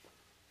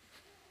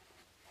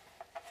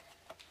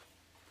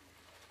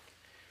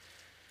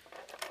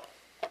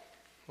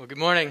Well, good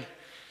morning.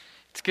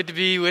 It's good to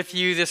be with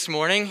you this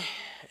morning,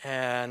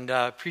 and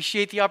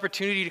appreciate the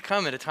opportunity to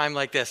come at a time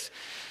like this.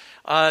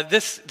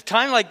 This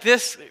time like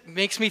this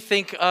makes me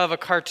think of a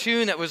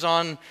cartoon that was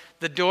on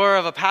the door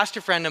of a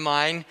pastor friend of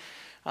mine.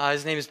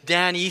 His name is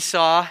Dan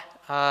Esau,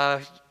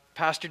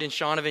 pastored in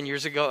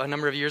Shaunavon a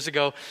number of years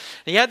ago.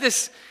 And he had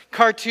this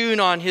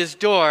cartoon on his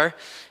door,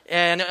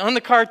 and on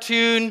the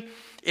cartoon,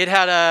 it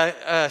had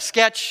a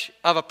sketch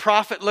of a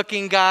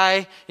prophet-looking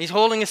guy. He's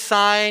holding a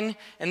sign,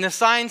 and the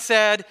sign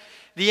said,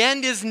 "The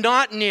end is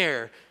not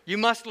near. You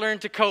must learn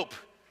to cope."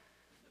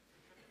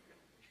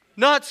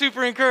 Not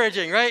super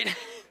encouraging, right?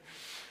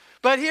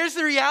 But here's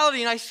the reality,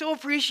 and I so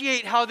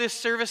appreciate how this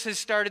service has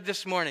started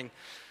this morning.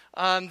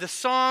 The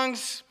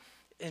songs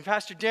and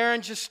Pastor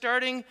Darren just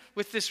starting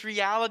with this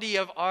reality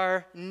of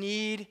our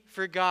need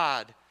for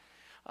God.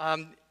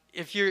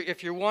 If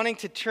you're wanting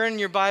to turn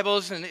your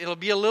Bibles, and it'll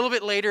be a little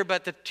bit later,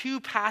 but the two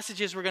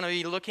passages we're going to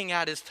be looking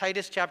at is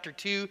Titus chapter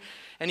 2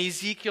 and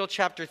Ezekiel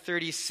chapter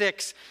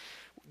 36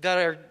 that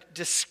are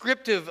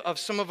descriptive of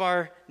some of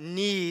our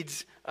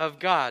needs of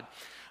God.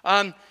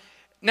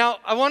 Now,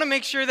 I want to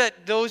make sure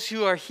that those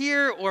who are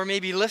here or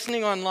maybe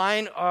listening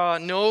online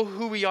know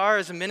who we are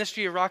as a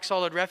ministry of Rock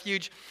Solid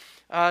Refuge.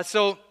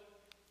 So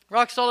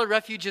Rock Solid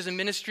Refuge is a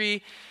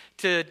ministry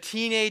to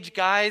teenage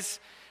guys,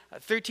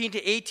 13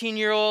 to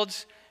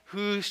 18-year-olds,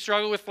 who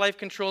struggle with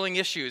life-controlling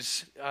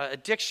issues,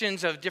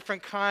 addictions of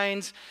different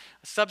kinds,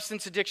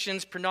 substance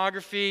addictions,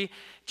 pornography,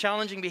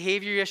 challenging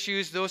behavior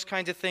issues, those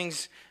kinds of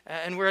things.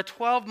 And we're a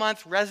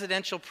 12-month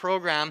residential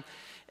program,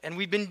 and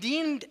we've been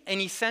deemed an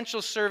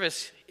essential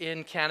service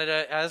in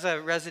Canada as a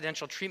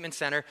residential treatment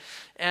center.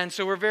 And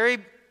so we're very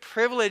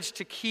privileged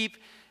to keep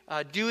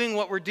doing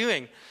what we're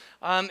doing.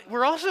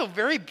 We're also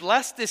very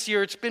blessed this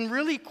year. It's been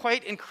really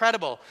quite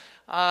incredible.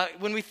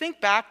 When we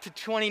think back to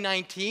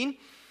 2019,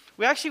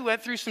 we actually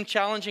went through some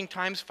challenging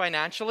times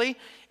financially,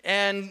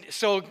 and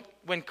so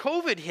when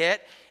COVID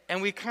hit,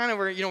 and we kind of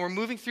we're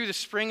moving through the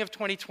spring of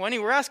 2020,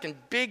 we're asking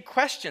big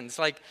questions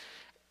like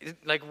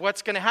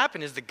what's going to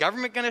happen? Is the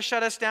government going to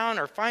shut us down?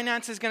 Are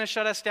finances going to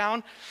shut us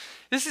down?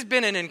 This has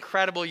been an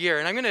incredible year,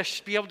 and I'm going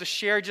to be able to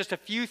share just a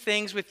few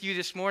things with you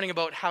this morning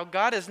about how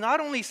God has not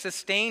only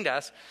sustained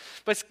us,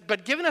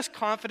 but given us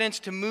confidence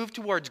to move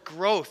towards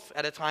growth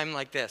at a time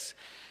like this.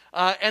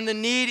 And the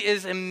need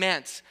is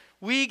immense.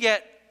 We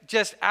get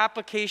just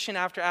application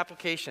after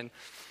application.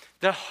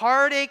 The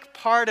heartache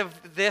part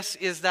of this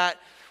is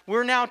that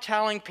we're now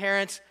telling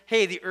parents,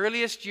 hey, the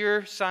earliest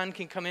your son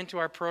can come into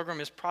our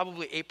program is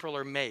probably April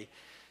or May.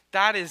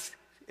 That is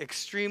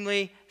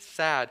extremely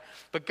sad.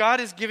 But God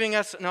is giving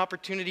us an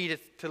opportunity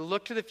to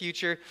look to the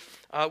future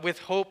with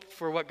hope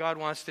for what God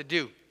wants to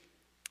do.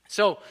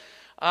 So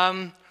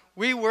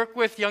we work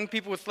with young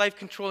people with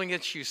life-controlling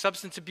issues,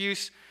 substance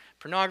abuse,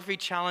 pornography,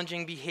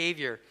 challenging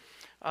behavior.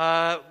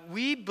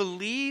 We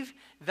believe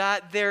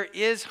that there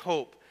is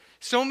hope.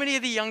 So many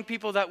of the young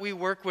people that we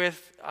work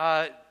with,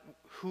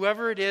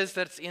 whoever it is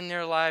that's in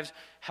their lives,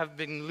 have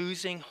been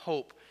losing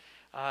hope.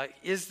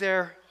 Is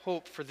there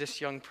hope for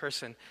this young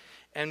person?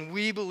 And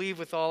we believe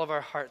with all of our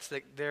hearts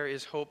that there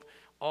is hope.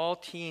 All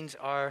teens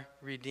are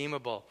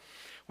redeemable.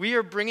 We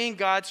are bringing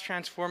God's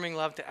transforming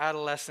love to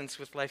adolescents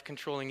with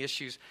life-controlling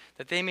issues,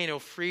 that they may know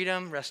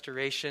freedom,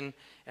 restoration,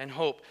 and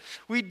hope.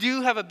 We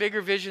do have a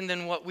bigger vision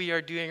than what we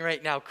are doing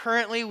right now.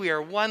 Currently, we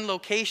are one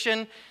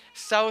location,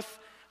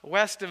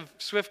 southwest of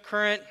Swift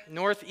Current,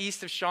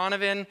 northeast of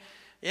Shaunavon,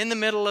 in the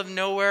middle of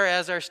nowhere,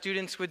 as our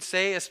students would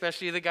say,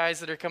 especially the guys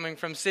that are coming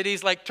from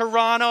cities like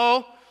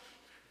Toronto.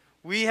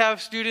 We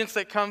have students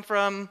that come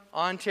from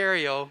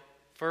Ontario,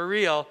 for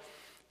real.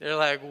 They're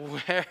like,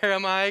 where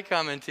am I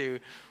coming to?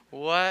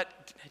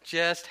 What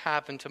just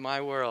happened to my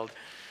world?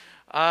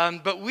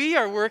 But we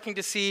are working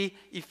to see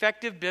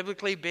effective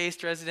biblically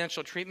based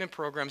residential treatment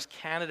programs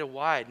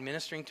Canada-wide,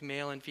 ministering to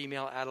male and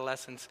female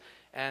adolescents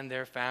and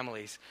their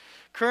families.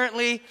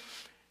 Currently,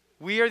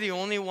 we are the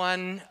only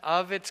one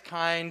of its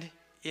kind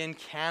in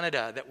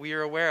Canada that we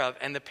are aware of.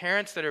 And the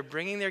parents that are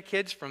bringing their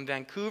kids from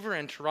Vancouver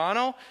and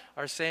Toronto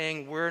are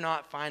saying, we're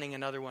not finding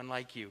another one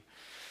like you.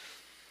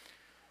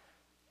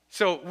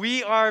 So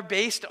we are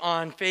based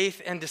on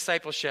faith and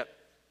discipleship.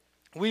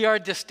 We are a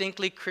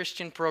distinctly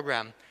Christian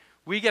program.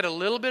 We get a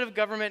little bit of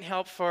government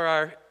help for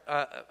our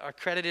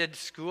accredited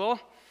school,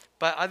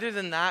 but other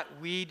than that,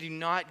 we do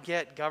not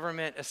get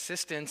government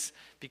assistance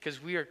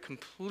because we are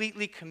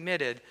completely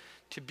committed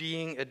to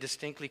being a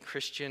distinctly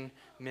Christian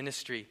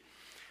ministry.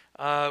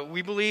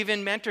 We believe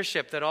in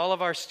mentorship, that all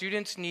of our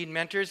students need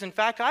mentors. In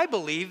fact, I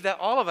believe that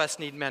all of us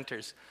need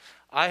mentors.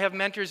 I have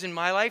mentors in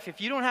my life.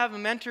 If you don't have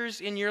mentors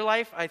in your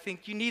life, I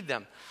think you need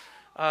them.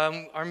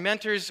 Our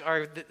mentors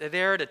are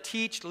there to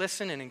teach,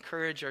 listen, and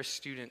encourage our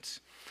students.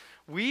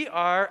 We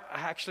are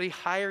actually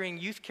hiring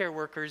youth care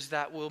workers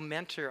that will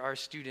mentor our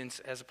students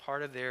as a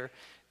part of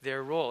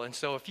their role. And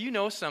so if you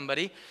know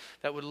somebody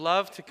that would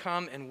love to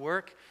come and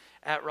work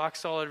at Rock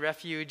Solid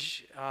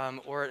Refuge,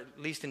 or at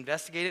least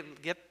investigate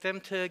it, get them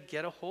to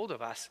get a hold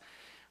of us.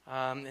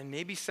 And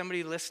maybe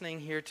somebody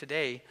listening here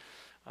today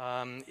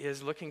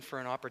is looking for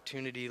an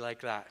opportunity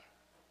like that.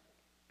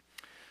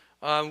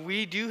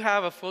 We do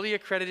have a fully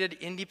accredited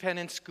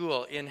independent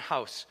school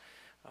in-house.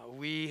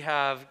 We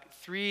have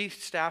 3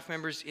 staff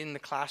members in the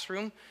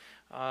classroom,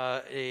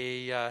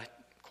 a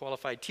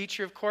qualified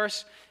teacher, of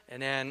course,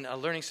 and then a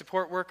learning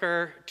support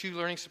worker, 2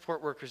 learning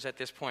support workers at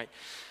this point.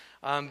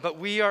 But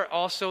we are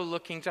also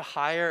looking to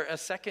hire a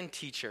second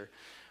teacher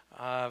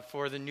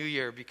for the new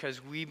year,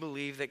 because we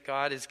believe that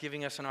God is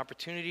giving us an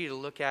opportunity to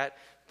look at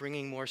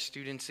bringing more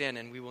students in,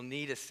 and we will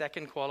need a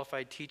second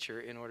qualified teacher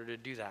in order to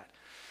do that.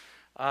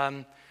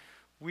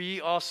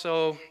 We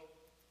also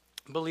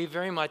believe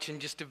very much in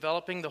just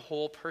developing the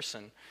whole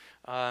person.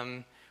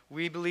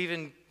 We believe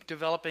in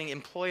developing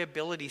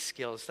employability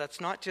skills.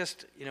 That's not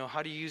just,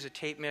 how do you use a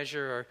tape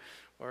measure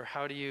or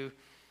how do you,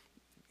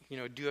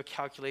 do a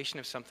calculation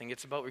of something.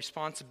 It's about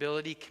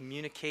responsibility,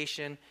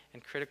 communication,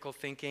 and critical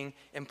thinking,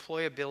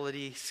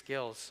 employability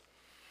skills.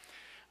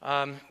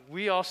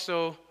 We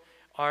also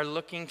are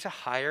looking to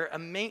hire a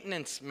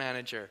maintenance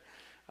manager.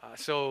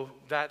 So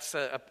that's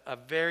a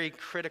very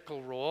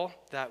critical role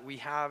that we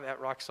have at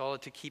Rock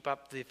Solid to keep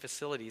up the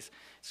facilities.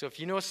 So if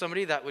you know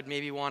somebody that would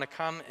maybe want to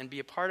come and be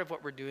a part of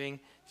what we're doing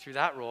through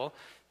that role,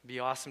 it'd be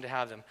awesome to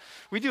have them.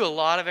 We do a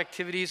lot of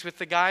activities with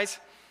the guys.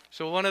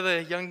 So one of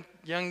the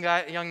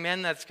young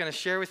men that's going to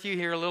share with you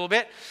here a little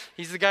bit,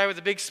 he's the guy with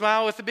the big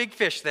smile with the big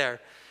fish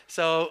there.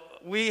 So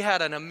we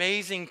had an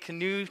amazing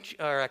canoe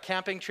or a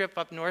camping trip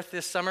up north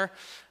this summer,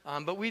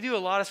 but we do a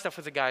lot of stuff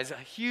with the guys. A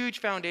huge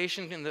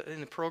foundation in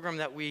the program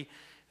that we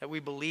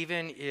believe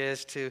in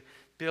is to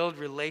build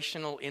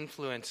relational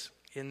influence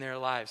in their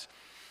lives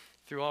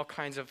through all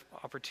kinds of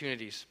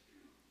opportunities.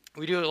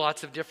 We do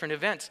lots of different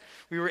events.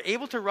 We were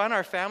able to run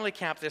our family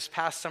camp this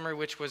past summer,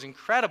 which was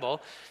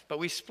incredible, but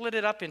we split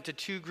it up into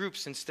 2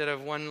 groups instead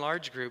of one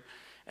large group,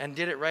 and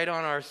did it right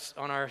on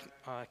our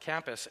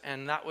campus,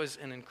 and that was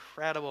an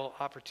incredible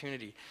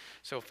opportunity.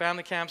 So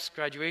family camps,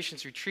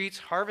 graduations, retreats,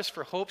 Harvest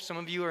for Hope. Some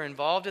of you are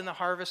involved in the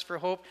Harvest for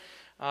Hope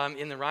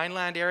in the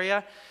Rhineland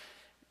area.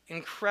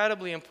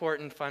 Incredibly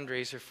important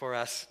fundraiser for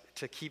us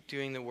to keep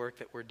doing the work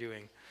that we're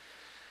doing.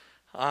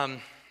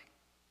 Here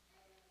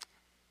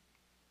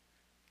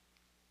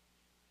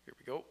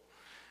we go.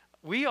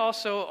 We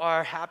also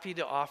are happy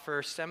to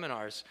offer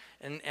seminars,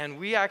 and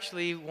we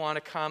actually want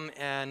to come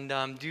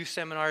and do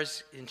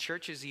seminars in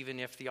churches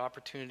even if the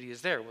opportunity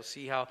is there. We'll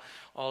see how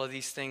all of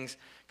these things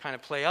kind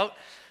of play out.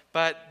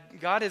 But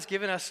God has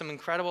given us some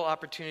incredible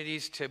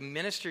opportunities to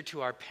minister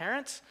to our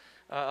parents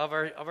of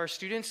our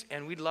students,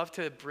 and we'd love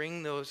to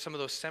bring some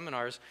of those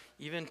seminars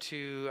even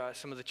to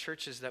some of the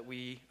churches that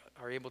we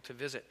are able to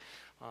visit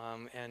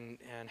and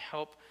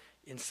help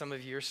in some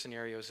of your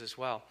scenarios as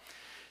well.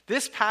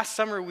 This past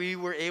summer, we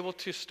were able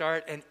to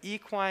start an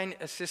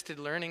equine-assisted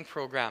learning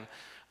program.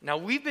 Now,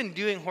 we've been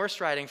doing horse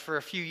riding for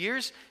a few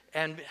years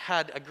and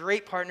had a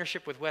great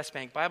partnership with West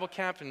Bank Bible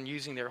Camp and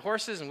using their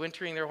horses and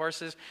wintering their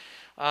horses.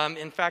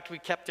 In fact, we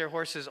kept their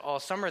horses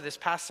all summer this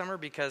past summer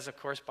because, of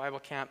course, Bible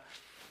Camp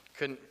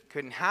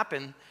couldn't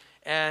happen.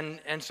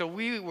 And so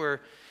we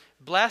were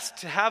blessed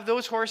to have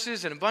those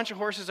horses and a bunch of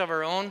horses of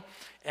our own.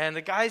 And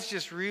the guys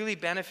just really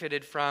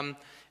benefited from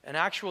an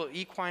actual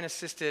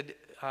equine-assisted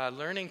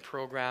learning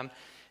program.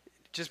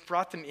 Just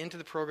brought them into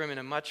the program in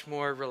a much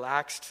more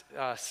relaxed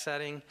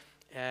setting,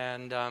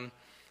 and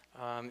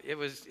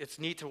it's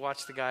neat to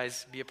watch the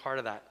guys be a part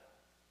of that.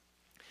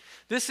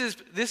 This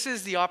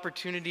is the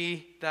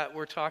opportunity that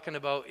we're talking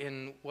about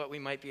in what we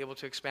might be able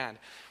to expand.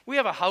 We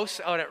have a house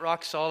out at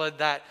Rock Solid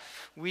that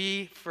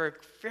we, for a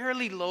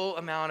fairly low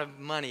amount of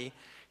money,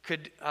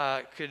 could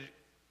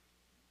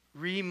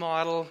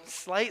remodel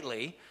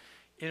slightly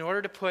in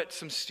order to put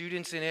some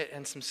students in it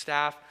and some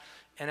staff,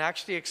 and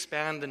actually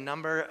expand the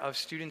number of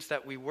students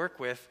that we work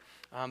with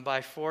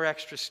by 4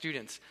 extra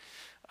students.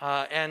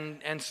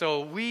 And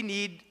so we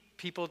need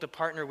people to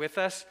partner with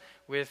us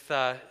with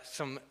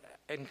some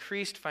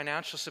increased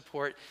financial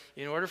support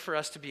in order for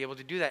us to be able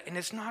to do that. And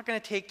it's not going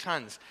to take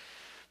tons,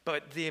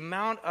 but the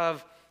amount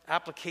of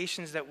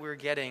applications that we're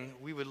getting,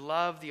 we would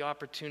love the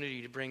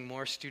opportunity to bring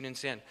more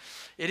students in.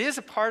 It is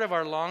a part of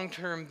our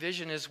long-term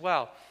vision as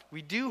well.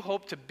 We do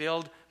hope to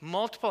build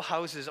multiple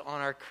houses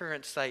on our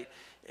current site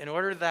in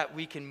order that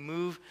we can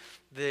move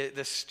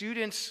the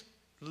students'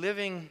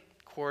 living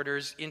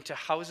quarters into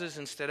houses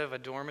instead of a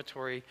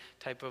dormitory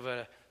type of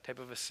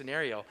a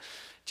scenario.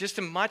 Just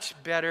a much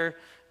better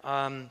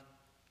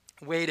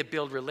way to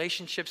build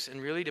relationships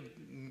and really to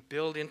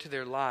build into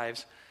their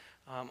lives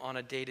on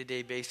a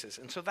day-to-day basis.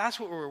 And so that's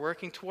what we're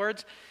working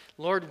towards.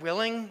 Lord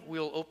willing,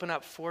 we'll open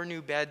up 4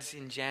 new beds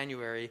in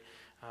January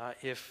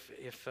if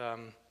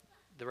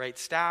the right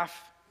staff,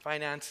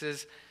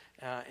 finances,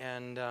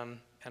 and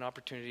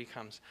opportunity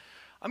comes.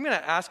 I'm going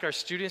to ask our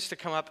students to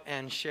come up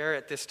and share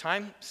at this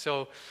time.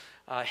 So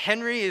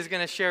Henry is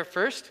going to share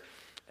first,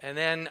 and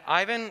then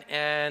Ivan,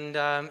 and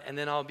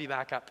then I'll be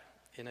back up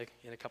in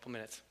a couple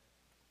minutes.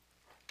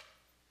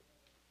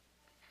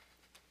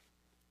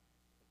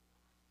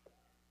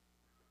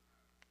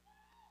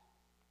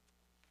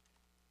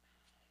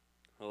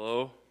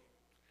 Hello,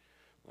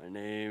 my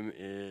name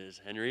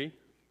is Henry.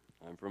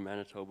 I'm from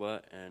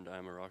Manitoba, and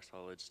I'm a Rock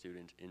Solid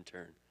student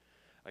intern.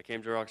 I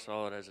came to Rock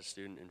Solid as a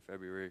student in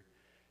February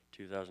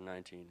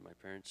 2019. My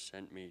parents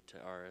sent me to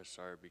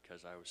RSR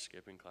because I was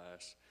skipping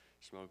class,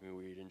 smoking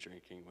weed, and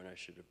drinking when I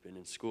should have been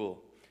in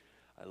school.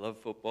 I love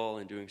football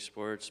and doing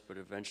sports, but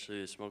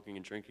eventually the smoking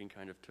and drinking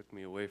kind of took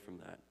me away from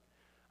that.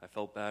 I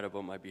felt bad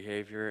about my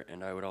behavior,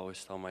 and I would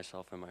always tell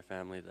myself and my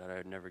family that I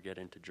would never get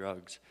into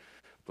drugs.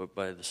 But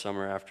by the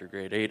summer after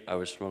grade 8, I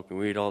was smoking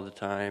weed all the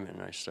time,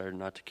 and I started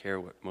not to care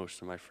what most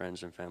of my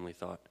friends and family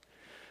thought.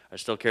 I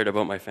still cared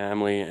about my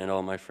family and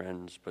all my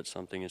friends, but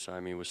something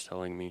inside me was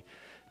telling me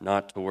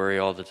not to worry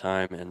all the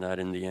time and that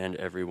in the end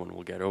everyone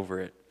will get over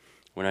it.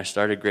 When I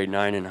started grade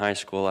 9 in high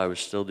school, I was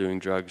still doing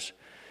drugs,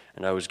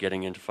 and I was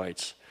getting into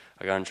fights.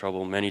 I got in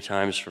trouble many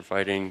times for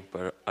fighting,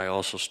 but I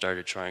also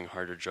started trying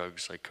harder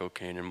drugs like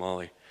cocaine and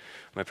Molly.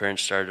 My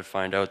parents started to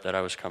find out that I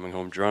was coming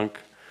home drunk.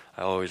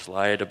 I always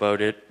lied about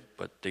it,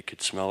 but they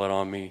could smell it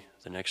on me.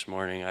 The next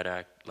morning, I'd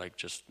act like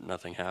just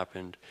nothing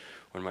happened.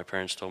 When my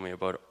parents told me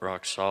about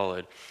Rock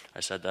Solid,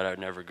 I said that I'd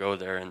never go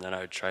there and that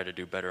I'd try to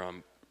do better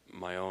on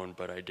my own,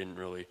 but I didn't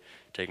really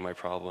take my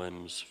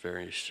problems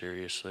very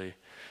seriously.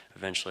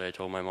 Eventually, I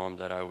told my mom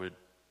that I would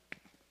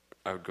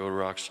go to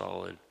Rock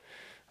Solid.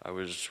 I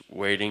was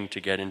waiting to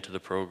get into the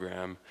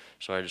program,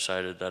 so I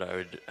decided that I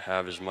would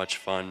have as much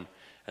fun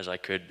as I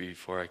could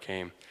before I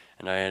came.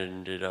 And I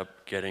ended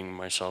up getting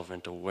myself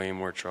into way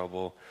more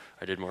trouble.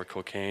 I did more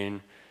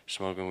cocaine,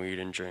 smoking weed,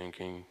 and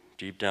drinking.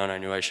 Deep down, I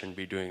knew I shouldn't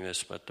be doing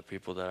this, but the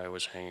people that I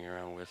was hanging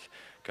around with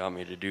got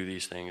me to do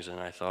these things, and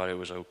I thought it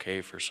was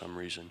okay for some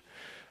reason.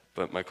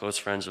 But my close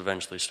friends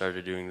eventually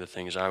started doing the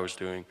things I was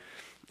doing,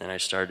 and I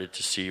started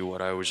to see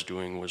what I was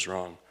doing was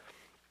wrong.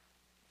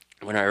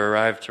 When I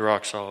arrived to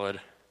Rock Solid,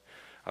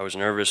 I was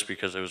nervous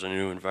because it was a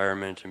new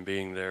environment, and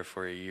being there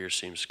for a year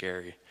seemed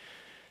scary.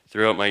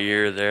 Throughout my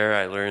year there,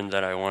 I learned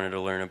that I wanted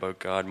to learn about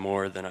God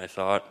more than I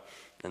thought,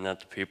 and that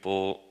the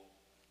people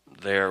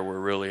there were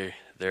really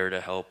there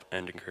to help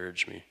and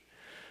encourage me.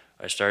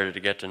 I started to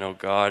get to know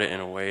God in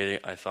a way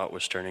I thought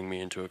was turning me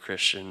into a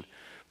Christian,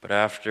 but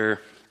after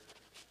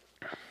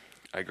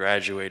I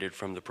graduated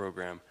from the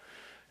program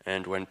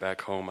and went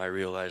back home, I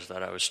realized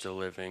that I was still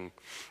living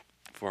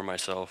for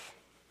myself.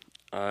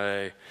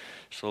 I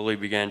slowly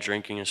began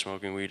drinking and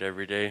smoking weed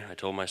every day. I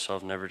told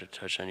myself never to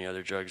touch any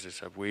other drugs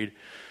except weed,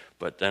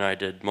 but then I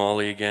did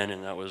Molly again,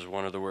 and that was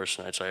one of the worst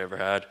nights I ever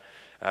had.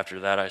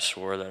 After that, I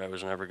swore that I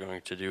was never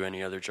going to do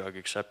any other drug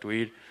except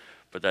weed,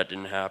 but that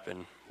didn't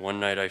happen. One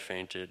night I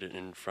fainted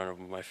in front of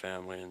my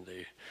family, and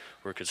they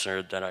were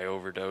concerned that I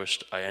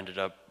overdosed. I ended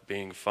up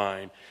being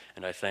fine,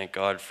 and I thank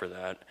God for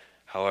that.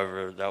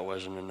 However, that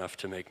wasn't enough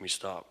to make me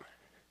stop.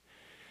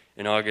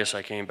 In August,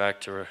 I came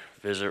back to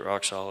visit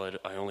Rock Solid.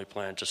 I only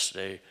planned to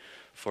stay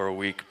for a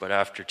week, but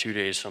after 2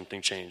 days,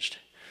 something changed.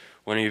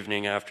 One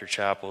evening after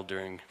chapel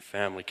during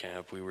family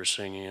camp, we were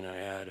singing, and I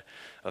had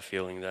a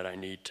feeling that I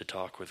need to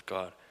talk with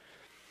God.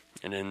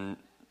 And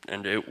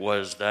it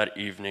was that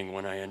evening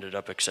when I ended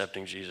up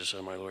accepting Jesus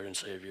as my Lord and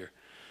Savior.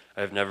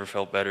 I have never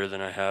felt better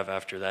than I have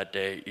after that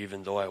day.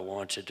 Even though I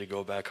wanted to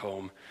go back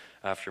home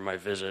after my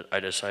visit, I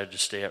decided to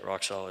stay at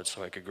Rock Solid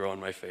so I could grow in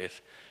my faith,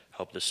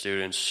 help the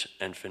students,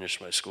 and finish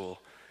my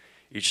school.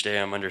 Each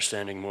day I'm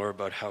understanding more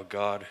about how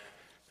God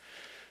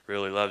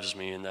really loves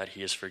me and that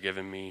He has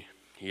forgiven me.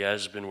 He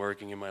has been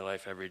working in my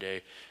life every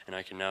day, and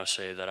I can now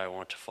say that I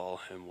want to follow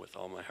Him with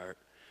all my heart.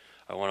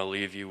 I want to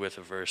leave you with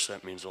a verse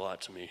that means a lot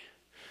to me.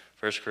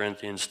 1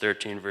 Corinthians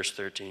 13, verse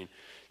 13.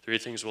 3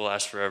 things will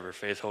last forever: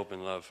 faith, hope,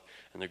 and love,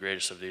 and the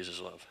greatest of these is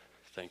love.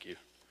 Thank you.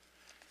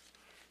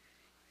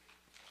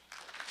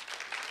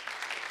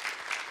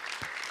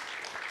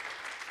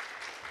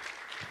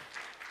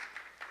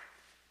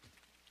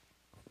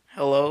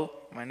 Hello,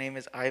 my name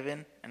is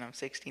Ivan, and I'm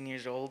 16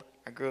 years old.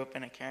 I grew up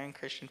in a caring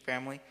Christian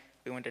family.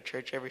 We went to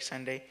church every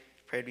Sunday,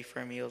 prayed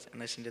before meals, and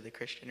listened to the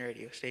Christian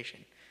radio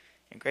station.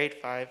 In grade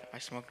 5, I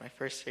smoked my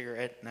first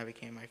cigarette, and that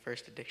became my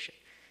first addiction.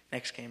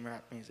 Next came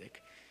rap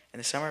music. In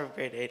the summer of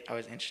grade 8, I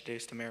was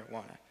introduced to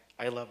marijuana.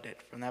 I loved it.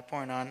 From that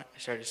point on, I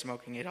started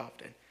smoking it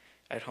often.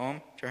 At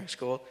home, during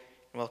school,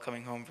 and while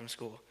coming home from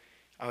school.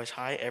 I was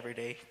high every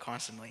day,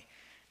 constantly.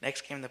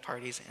 Next came the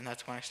parties, and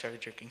that's when I started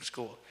drinking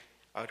school.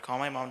 I would call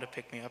my mom to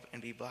pick me up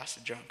and be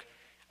blasted drunk.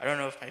 I don't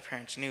know if my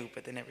parents knew,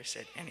 but they never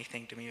said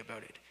anything to me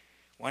about it.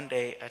 One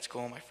day at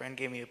school, my friend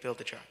gave me a pill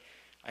to try.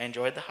 I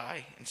enjoyed the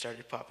high and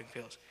started popping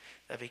pills.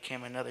 That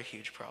became another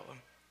huge problem.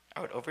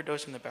 I would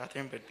overdose in the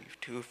bathroom but be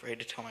too afraid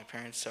to tell my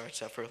parents, so I'd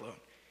suffer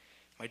alone.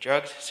 My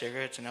drugs,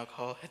 cigarettes, and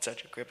alcohol had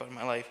such a grip on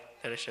my life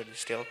that I started to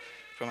steal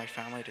from my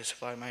family to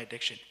supply my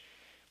addiction.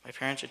 My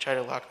parents would try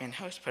to lock me in the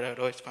house, but I would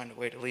always find a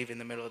way to leave in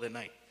the middle of the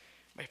night.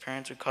 My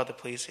parents would call the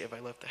police if I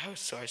left the house,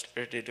 so I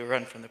started to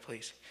run from the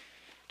police.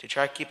 To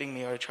try keeping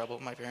me out of trouble,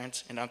 my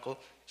parents and uncle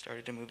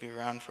started to move me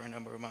around for a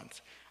number of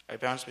months. I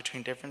bounced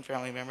between different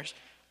family members.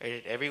 I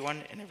did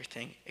everyone and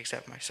everything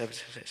except my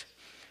substances.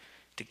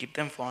 To keep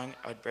them flowing,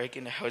 I would break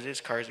into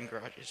houses, cars, and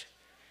garages.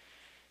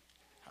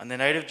 On the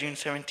night of June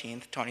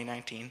 17th,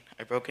 2019,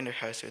 I broke into a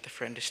house with a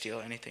friend to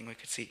steal anything we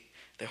could see.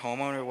 The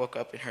homeowner woke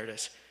up and heard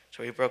us,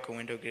 so we broke a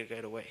window to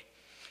get away.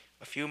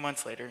 A few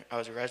months later, I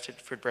was arrested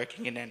for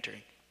breaking and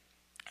entering.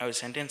 I was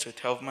sentenced with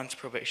 12 months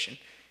probation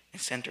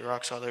and sent to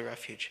Rock Solid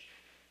Refuge.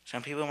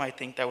 Some people might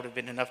think that would have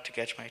been enough to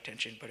catch my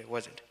attention, but it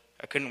wasn't.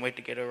 I couldn't wait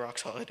to get a rock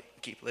solid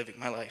and keep living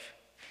my life.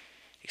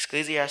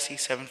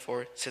 Ecclesiastes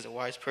 7:4 says, a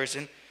wise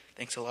person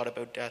thinks a lot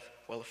about death,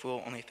 while a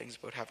fool only thinks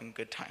about having a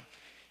good time.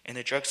 In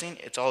the drug scene,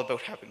 it's all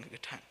about having a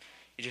good time.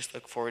 You just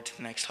look forward to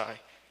the next high.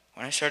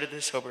 When I started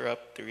to sober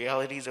up, the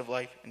realities of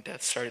life and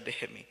death started to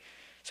hit me.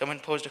 Someone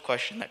posed a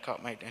question that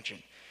caught my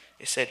attention.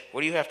 They said,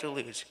 what do you have to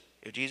lose?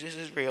 If Jesus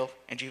is real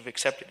and you've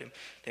accepted him,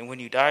 then when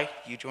you die,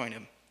 you join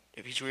him.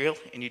 If he's real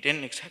and you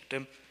didn't accept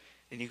him,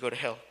 then you go to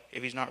hell.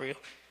 If he's not real,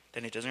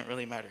 then it doesn't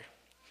really matter.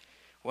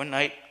 One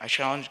night, I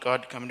challenged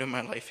God to come into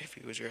my life if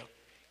he was real.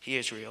 He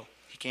is real.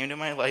 He came into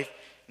my life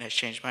and has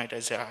changed my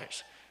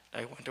desires.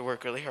 I want to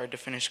work really hard to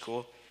finish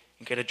school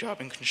and get a job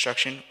in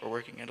construction or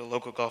working at a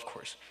local golf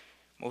course.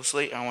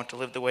 Mostly, I want to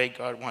live the way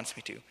God wants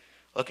me to.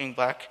 Looking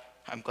back,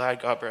 I'm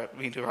glad God brought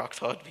me to Rock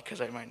Solid because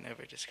I might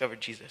never discover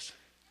Jesus.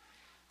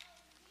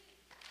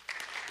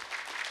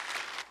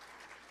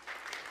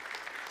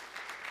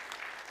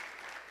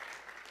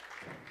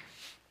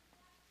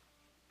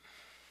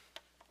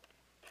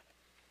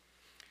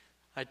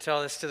 I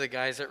tell this to the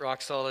guys at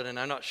Rock Solid, and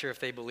I'm not sure if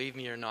they believe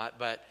me or not,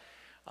 but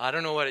I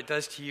don't know what it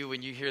does to you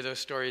when you hear those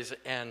stories.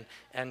 And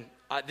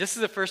this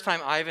is the first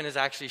time Ivan has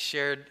actually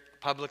shared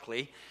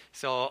publicly,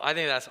 so I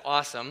think that's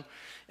awesome.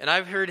 And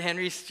I've heard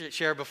Henry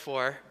share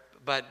before,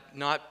 but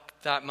not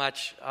that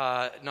much,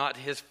 not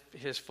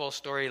his full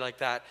story like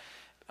that.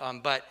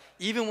 But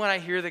even when I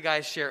hear the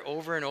guys share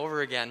over and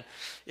over again,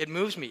 it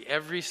moves me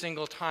every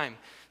single time,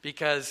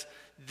 because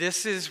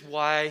this is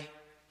why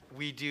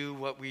we do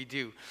what we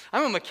do.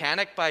 I'm a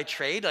mechanic by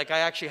trade. Like, I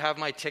actually have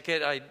my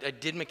ticket. I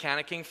did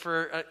mechanicking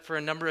for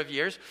a number of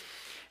years.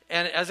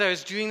 And as I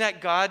was doing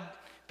that, God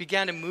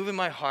began to move in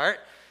my heart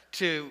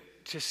to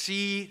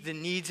see the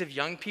needs of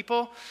young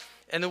people.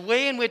 And the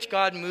way in which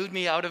God moved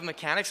me out of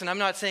mechanics, and I'm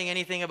not saying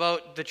anything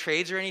about the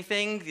trades or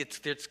anything,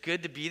 it's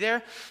good to be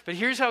there, but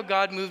here's how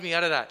God moved me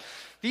out of that.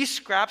 These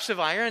scraps of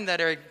iron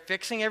that are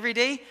fixing every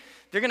day,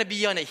 they're going to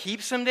be on a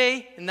heap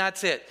someday, and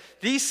that's it.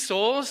 These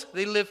souls,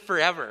 they live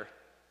forever.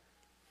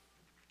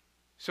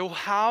 So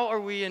how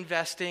are we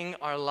investing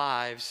our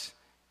lives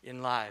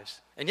in lives?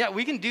 And yeah,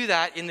 we can do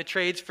that in the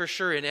trades for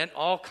sure, and in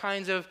all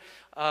kinds of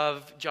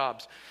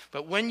jobs.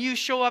 But when you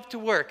show up to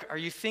work, are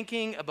you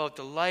thinking about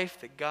the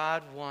life that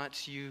God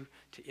wants you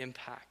to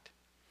impact?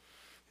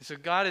 And so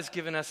God has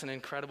given us an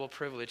incredible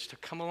privilege to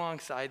come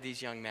alongside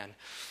these young men.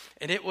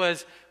 And it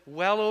was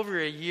well over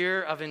a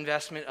year of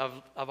investment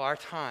of our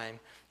time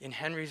in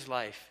Henry's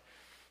life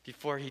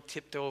before he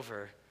tipped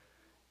over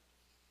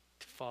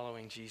to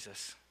following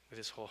Jesus with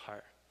his whole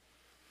heart.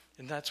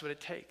 And that's what it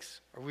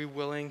takes. Are we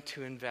willing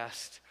to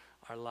invest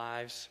our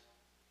lives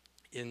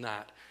in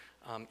that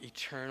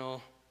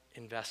eternal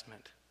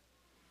investment?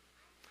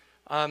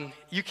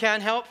 You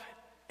can help,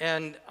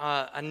 and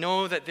I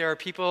know that there are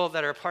people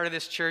that are part of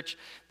this church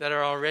that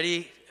are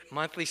already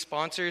monthly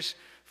sponsors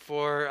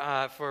for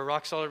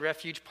Rock Solid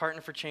Refuge,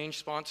 Partner for Change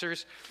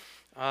sponsors.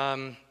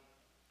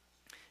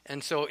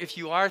 And so if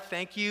you are,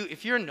 thank you.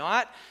 If you're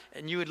not,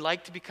 and you would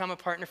like to become a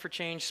Partner for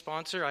Change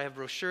sponsor, I have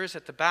brochures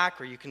at the back,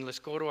 or you can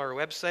just go to our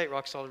website,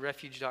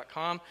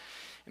 rocksolidrefuge.com,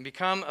 and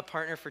become a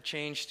Partner for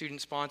Change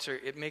student sponsor.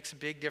 It makes a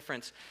big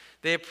difference.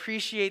 They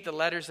appreciate the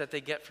letters that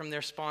they get from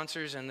their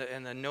sponsors and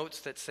the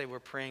notes that say, we're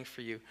praying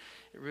for you.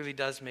 It really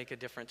does make a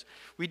difference.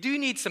 We do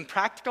need some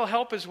practical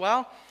help as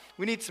well.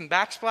 We need some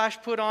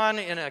backsplash put on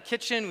in a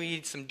kitchen. We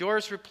need some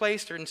doors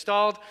replaced or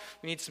installed.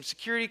 We need some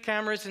security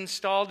cameras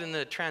installed in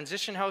the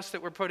transition house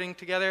that we're putting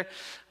together.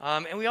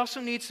 And we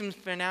also need some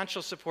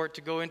financial support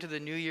to go into the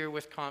new year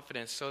with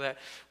confidence so that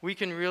we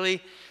can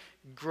really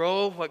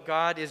grow what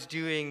God is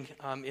doing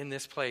in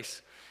this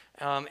place.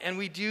 And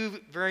we do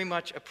very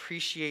much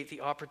appreciate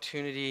the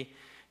opportunity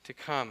to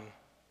come.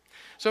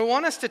 So I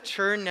want us to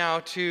turn now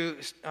to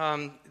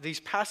these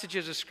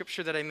passages of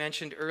Scripture that I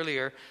mentioned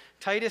earlier,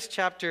 Titus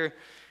chapter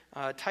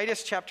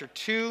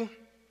 2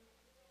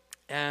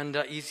 and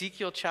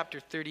Ezekiel chapter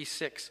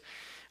 36.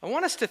 I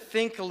want us to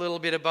think a little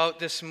bit about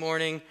this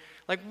morning,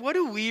 like, what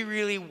do we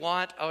really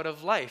want out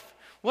of life?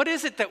 What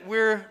is it that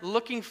we're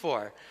looking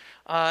for?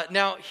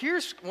 Now,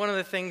 here's one of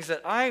the things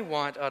that I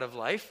want out of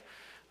life.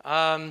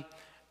 I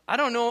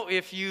don't know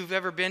if you've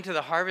ever been to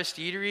the Harvest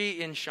Eatery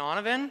in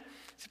Shaunavon.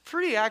 It's a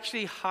pretty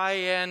actually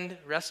high-end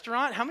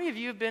restaurant. How many of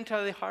you have been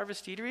to the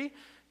Harvest Eatery?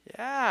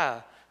 Yeah,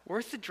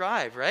 worth the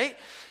drive, right?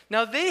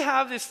 Now, they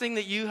have this thing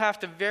that you have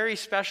to very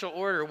special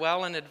order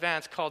well in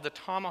advance called the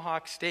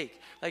tomahawk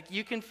steak. Like,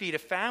 you can feed a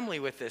family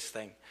with this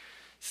thing.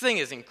 This thing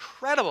is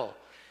incredible.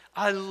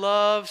 I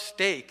love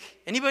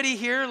steak. Anybody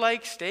here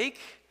like steak?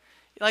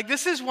 Like,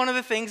 this is one of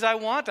the things I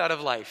want out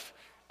of life.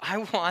 I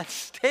want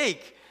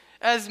steak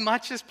as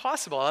much as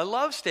possible. I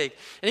love steak.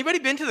 Anybody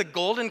been to the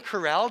Golden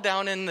Corral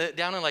down in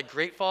like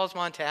Great Falls,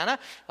 Montana?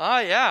 Oh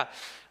yeah.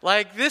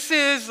 Like, this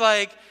is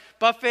like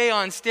buffet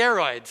on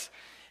steroids.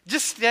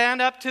 Just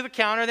stand up to the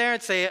counter there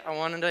and say, I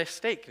want a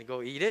steak, and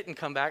go eat it and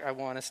come back, I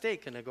want a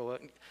steak, and I go,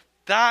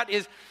 That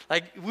is,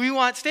 like, we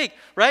want steak,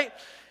 right?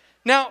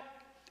 Now,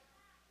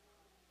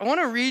 I want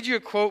to read you a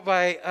quote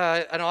by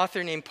an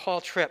author named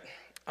Paul Tripp.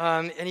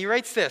 And he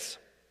writes this.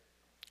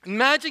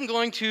 Imagine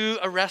going to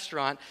a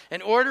restaurant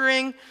and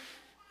ordering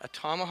a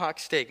tomahawk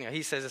steak. Now,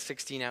 he says a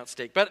 16-ounce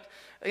steak. But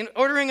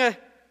ordering a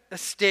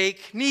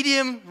steak,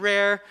 medium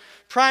rare,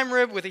 prime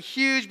rib with a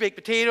huge baked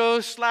potato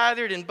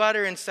slathered in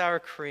butter and sour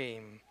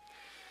cream.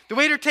 The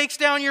waiter takes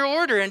down your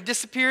order and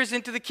disappears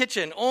into the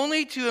kitchen,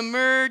 only to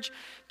emerge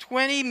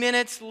 20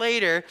 minutes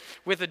later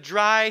with a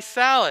dry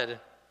salad.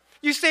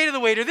 You say to the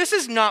waiter, "This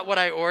is not what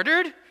I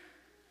ordered."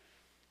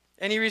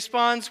 And he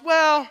responds,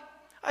 "Well,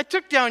 I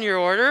took down your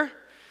order,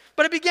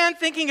 but I began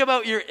thinking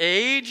about your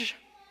age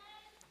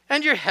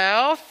and your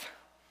health,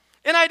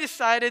 and I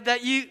decided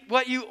that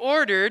what you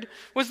ordered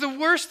was the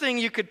worst thing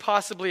you could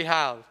possibly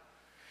have.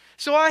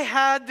 So I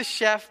had the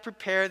chef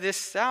prepare this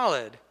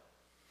salad.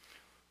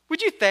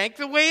 Would you thank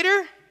the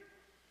waiter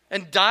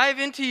and dive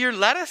into your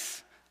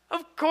lettuce?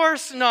 Of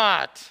course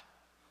not.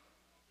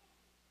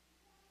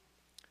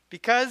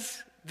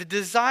 Because the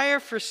desire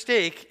for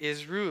steak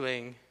is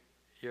ruling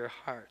your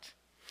heart.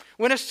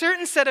 When a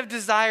certain set of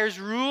desires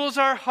rules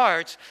our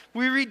hearts,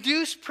 we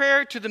reduce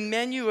prayer to the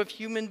menu of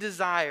human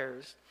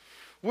desires.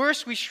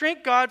 Worse, we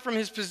shrink God from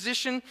his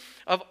position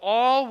of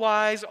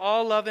all-wise,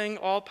 all-loving,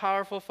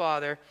 all-powerful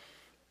Father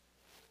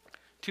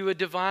to a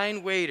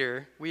divine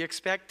waiter we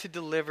expect to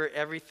deliver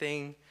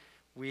everything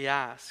we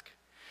ask.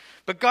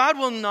 But God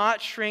will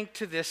not shrink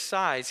to this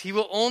size. He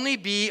will only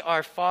be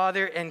our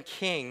Father and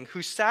King,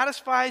 who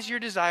satisfies your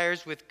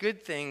desires with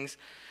good things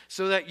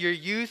so that your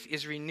youth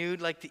is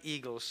renewed like the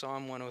eagle.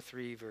 Psalm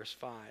 103, verse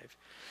 5.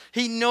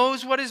 He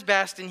knows what is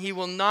best, and he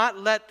will not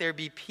let there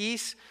be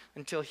peace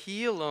until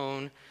he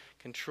alone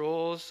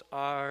controls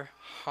our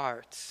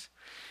hearts.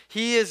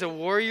 He is a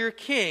warrior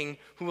king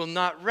who will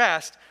not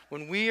rest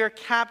when we are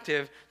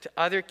captive to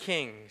other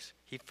kings.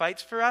 He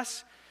fights for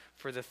us,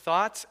 for the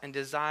thoughts and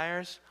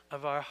desires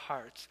of our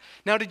hearts.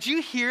 Now, did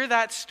you hear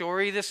that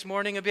story this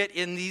morning a bit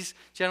in these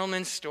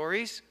gentlemen's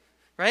stories?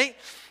 Right?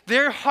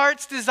 Their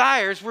heart's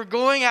desires were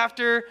going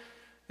after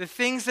the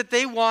things that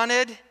they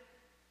wanted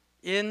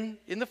in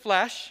the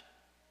flesh,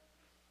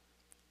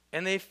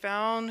 and they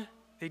found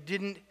they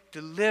didn't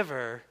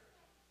deliver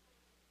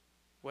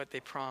what they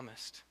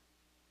promised.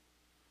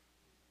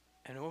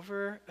 And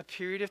over a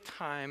period of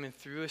time and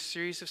through a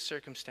series of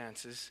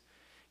circumstances,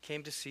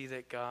 came to see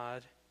that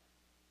God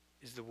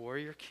is the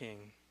warrior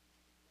king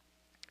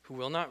who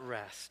will not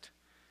rest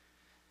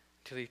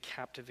till he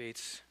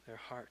captivates their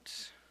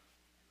hearts.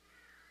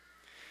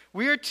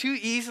 We are too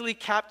easily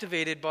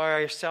captivated by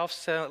our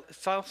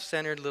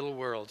self-centered little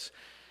worlds.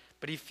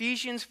 But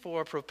Ephesians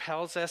 4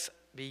 propels us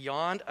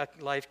beyond a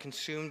life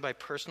consumed by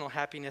personal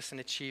happiness and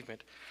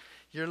achievement.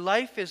 Your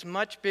life is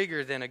much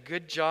bigger than a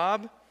good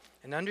job,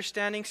 an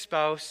understanding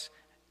spouse,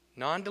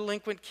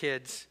 non-delinquent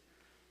kids.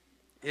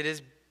 It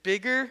is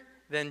bigger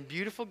than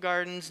beautiful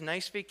gardens,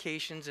 nice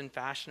vacations, and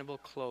fashionable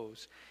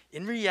clothes.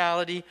 In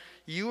reality,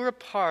 you are a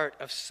part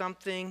of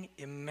something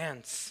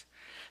immense.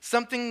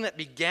 Something that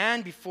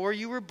began before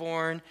you were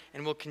born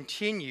and will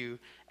continue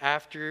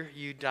after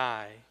you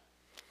die.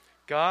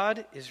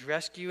 God is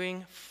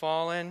rescuing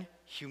fallen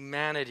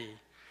humanity,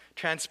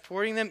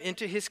 transporting them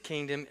into his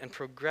kingdom and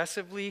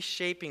progressively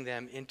shaping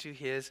them into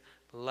his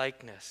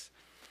likeness.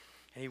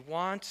 And he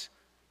wants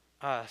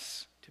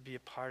us to be a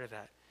part of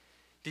that.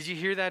 Did you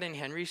hear that in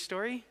Henry's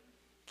story?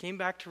 Came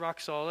back to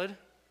rock solid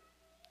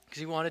because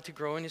he wanted to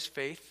grow in his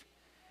faith,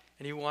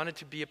 and he wanted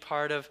to be a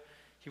part of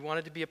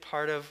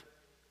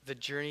the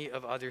journey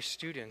of other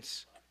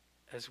students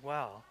as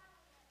well.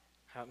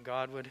 How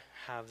God would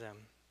have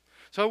them.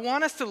 So I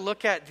want us to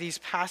look at these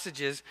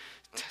passages,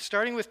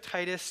 starting with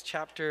Titus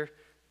chapter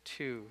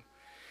 2.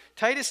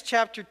 Titus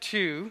chapter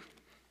 2,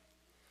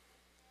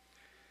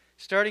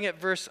 starting at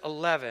verse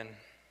 11.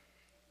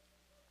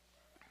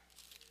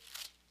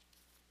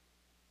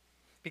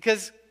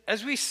 Because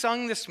as we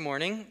sung this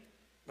morning,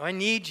 I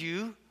need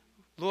you,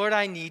 Lord,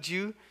 I need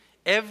you.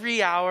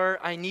 Every hour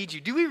I need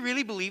you. Do we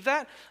really believe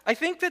that? I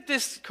think that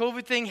this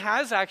COVID thing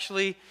has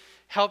actually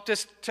helped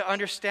us to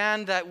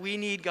understand that we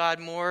need God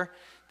more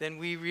than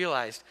we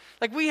realized.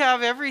 Like, we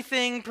have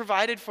everything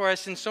provided for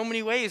us in so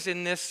many ways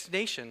in this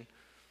nation,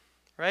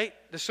 right?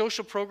 The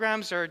social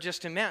programs are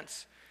just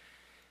immense.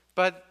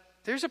 But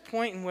there's a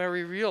point in where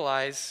we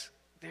realize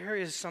there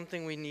is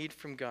something we need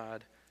from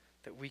God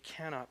that we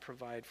cannot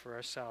provide for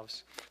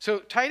ourselves. So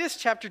Titus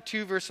chapter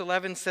 2 verse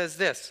 11 says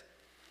this: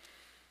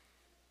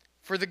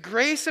 "For the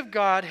grace of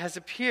God has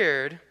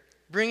appeared,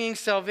 bringing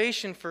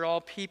salvation for all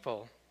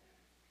people,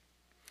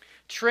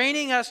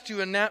 training us to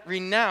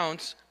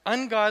renounce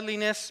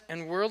ungodliness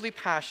and worldly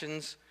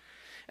passions,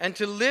 and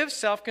to live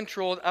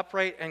self-controlled,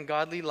 upright, and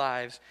godly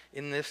lives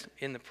in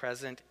the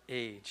present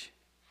age."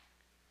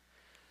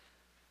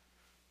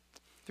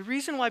 The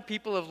reason why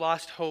people have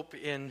lost hope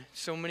in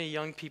so many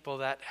young people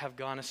that have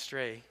gone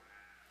astray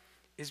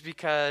is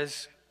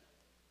because,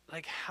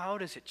 how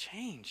does it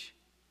change?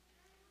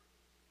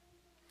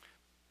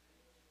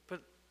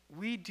 But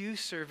we do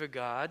serve a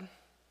God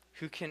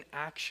who can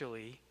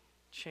actually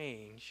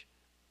change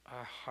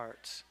our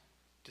heart's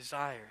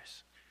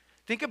desires.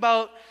 Think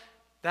about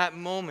that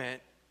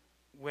moment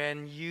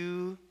when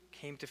you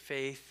came to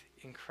faith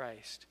in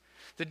Christ.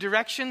 The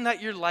direction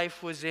that your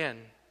life was in.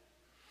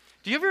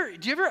 Do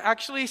you ever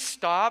actually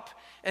stop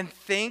and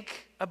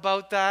think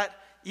about that,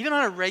 even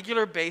on a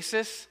regular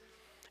basis,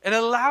 and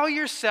allow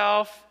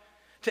yourself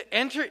to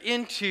enter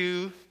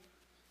into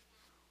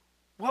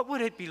what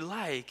would it be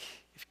like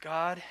if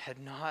God had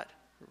not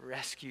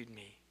rescued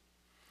me?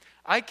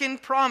 I can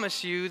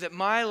promise you that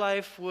my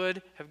life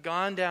would have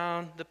gone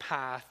down the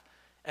path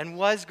and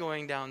was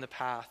going down the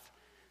path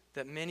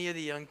that many of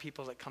the young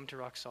people that come to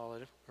Rock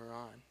Solid are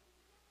on.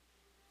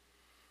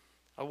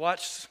 I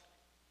watched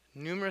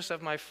numerous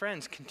of my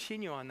friends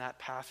continue on that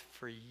path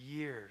for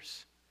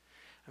years.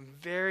 I'm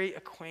very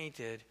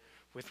acquainted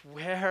with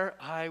where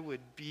I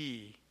would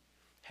be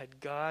had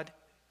God,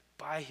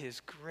 by His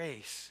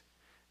grace,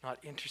 not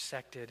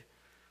intersected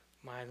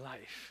my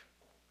life.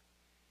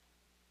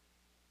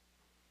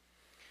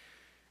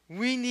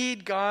 We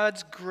need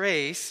God's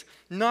grace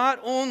not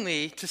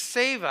only to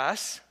save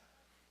us.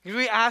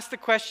 We ask the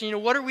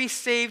question, what are we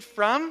saved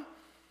from?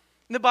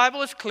 The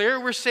Bible is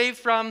clear. We're saved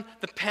from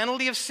the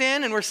penalty of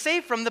sin, and we're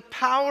saved from the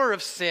power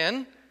of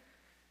sin.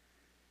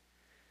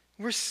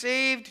 We're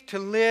saved to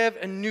live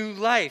a new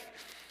life.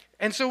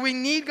 And so we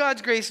need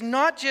God's grace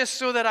not just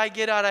so that I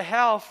get out of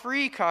hell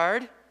free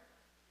card,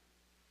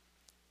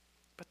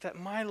 but that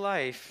my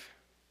life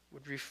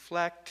would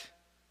reflect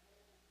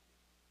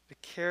the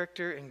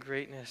character and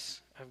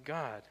greatness of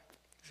God.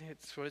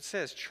 That's what it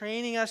says.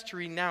 Training us to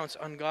renounce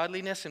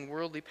ungodliness and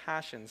worldly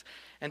passions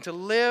and to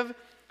live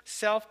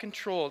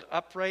self-controlled,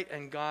 upright,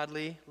 and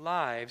godly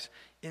lives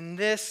in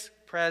this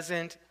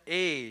present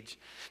age.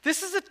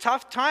 This is a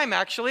tough time,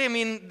 actually. I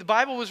mean, the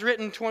Bible was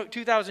written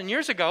 2,000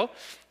 years ago,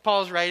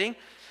 Paul's writing,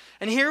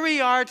 and here we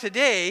are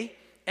today,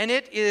 and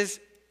it is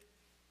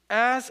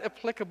as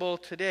applicable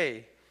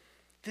today.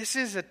 This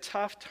is a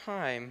tough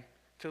time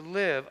to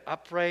live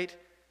upright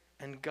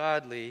and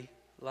godly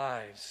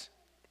lives.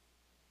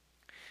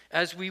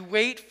 As we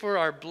wait for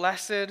our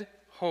blessed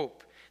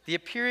hope, the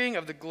appearing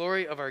of the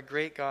glory of our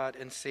great God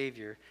and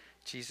Savior,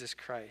 Jesus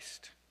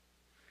Christ,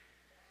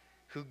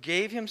 who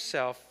gave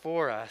Himself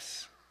for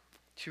us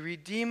to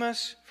redeem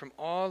us from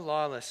all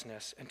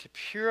lawlessness and to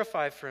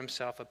purify for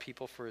Himself a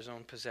people for His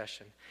own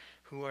possession,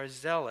 who are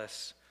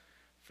zealous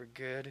for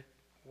good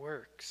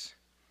works.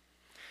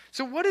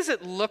 So what does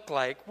it look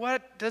like?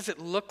 What does it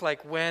look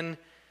like when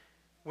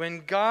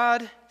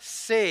God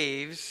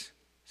saves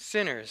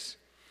sinners?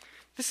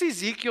 This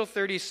Ezekiel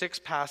 36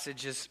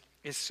 passage is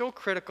so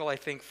critical, I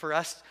think, for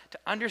us to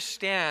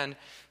understand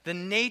the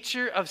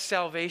nature of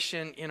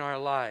salvation in our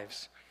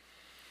lives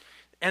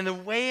and the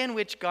way in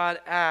which God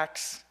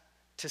acts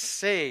to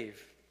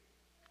save.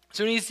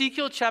 So in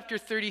Ezekiel chapter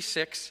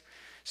 36,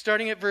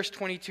 starting at verse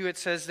 22, it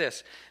says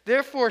this: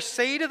 "Therefore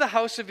say to the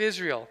house of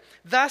Israel,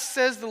 thus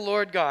says the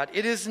Lord God,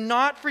 it is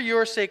not for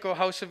your sake, O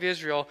house of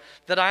Israel,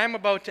 that I am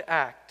about to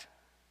act,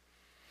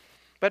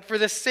 but for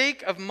the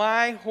sake of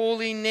my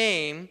holy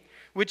name,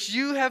 which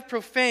you have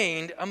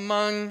profaned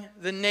among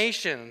the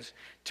nations,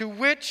 to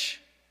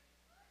which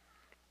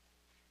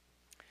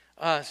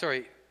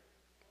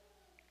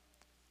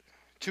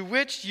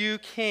you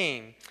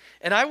came.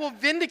 And I will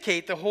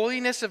vindicate the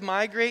holiness of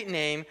my great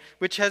name,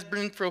 which has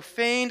been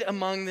profaned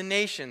among the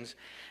nations,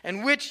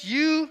 and which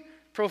you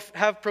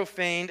have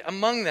profaned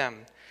among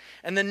them.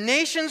 And the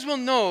nations will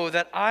know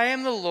that I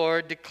am the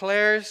Lord,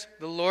 declares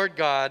the Lord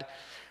God,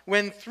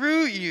 when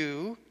through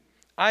you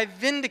I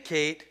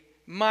vindicate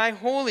my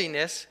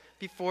holiness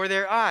before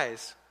their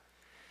eyes."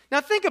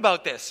 Now think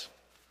about this.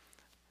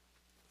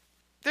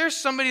 There's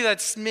somebody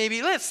that's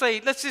maybe, let's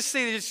just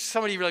say there's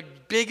somebody really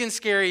big and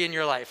scary in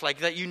your life, like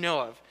that you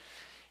know of.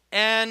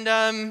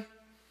 And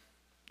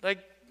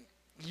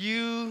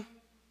you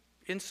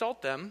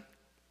insult them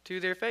to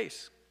their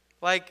face.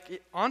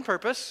 Like on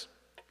purpose,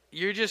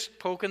 you're just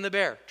poking the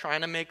bear,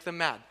 trying to make them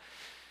mad.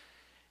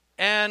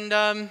 And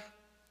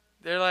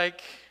they're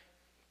like,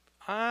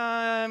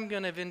 "I'm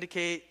going to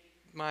vindicate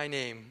my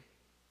name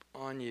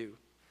on you."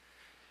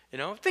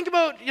 Think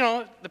about,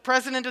 the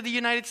President of the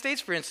United States,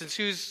 for instance,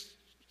 who's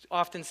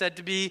often said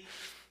to be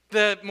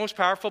the most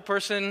powerful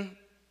person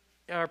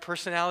or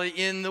personality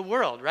in the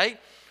world,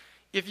 right?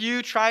 If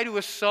you try to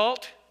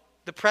assault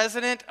the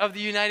President of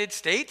the United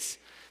States,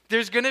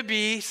 there's going to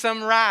be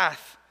some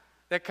wrath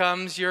that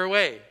comes your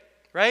way,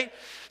 right?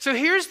 So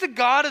here's the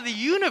God of the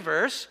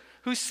universe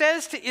who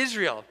says to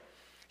Israel,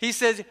 He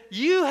says,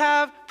 "You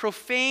have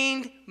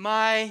profaned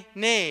my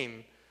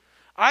name.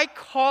 I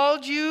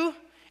called you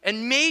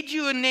and made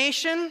you a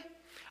nation.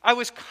 I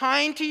was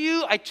kind to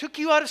you. I took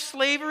you out of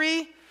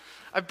slavery.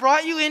 I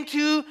brought you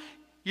into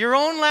your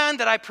own land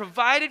that I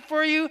provided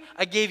for you.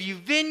 I gave you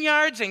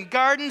vineyards and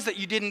gardens that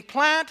you didn't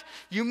plant.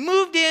 You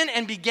moved in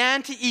and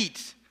began to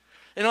eat.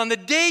 And on the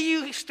day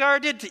you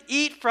started to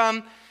eat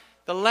from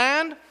the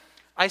land,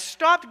 I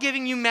stopped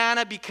giving you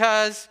manna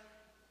because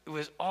it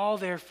was all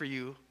there for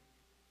you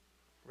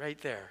right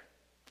there.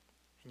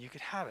 And you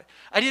could have it.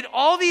 I did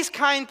all these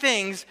kind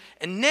things,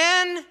 and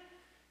then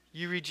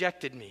you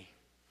rejected me.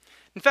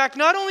 In fact,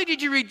 not only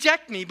did you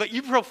reject me, but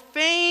you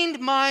profaned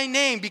my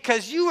name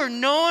because you were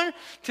known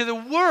to the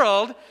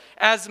world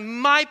as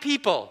my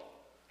people.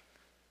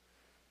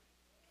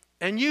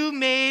 And you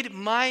made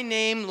my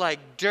name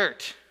like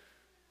dirt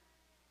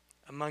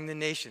among the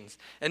nations.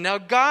 And now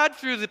God,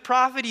 through the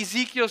prophet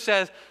Ezekiel,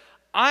 says,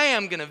 I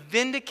am going to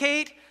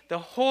vindicate the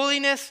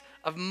holiness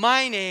of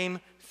my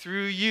name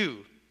through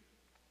you.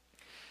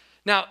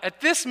 Now, at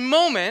this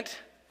moment,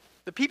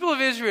 the people of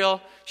Israel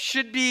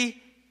should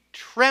be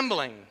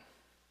trembling.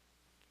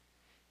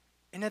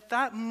 And at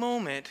that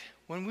moment,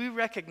 when we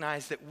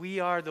recognize that we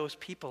are those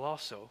people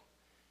also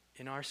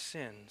in our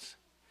sins,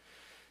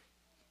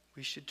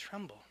 we should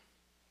tremble.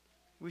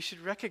 We should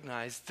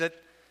recognize that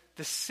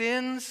the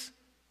sins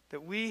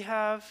that we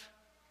have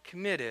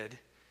committed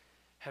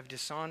have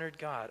dishonored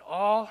God.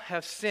 All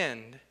have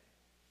sinned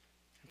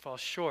and fall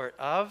short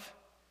of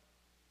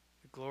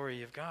the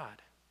glory of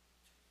God.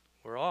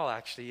 We're all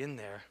actually in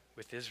there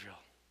with Israel.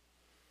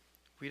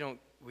 We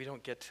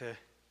don't get to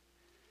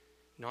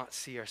not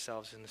see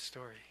ourselves in the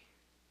story.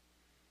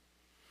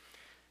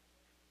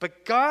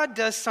 But God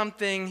does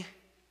something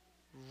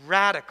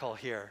radical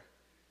here,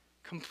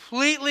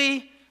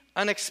 completely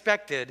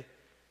unexpected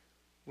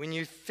when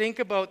you think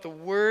about the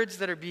words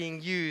that are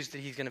being used, that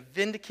he's going to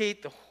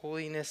vindicate the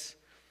holiness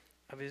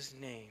of his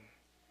name.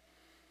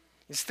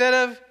 Instead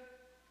of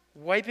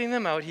wiping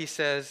them out, he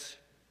says,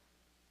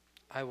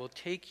 I will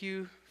take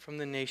you from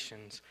the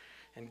nations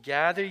and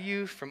gather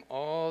you from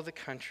all the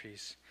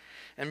countries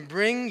and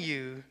bring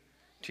you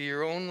to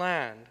your own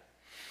land.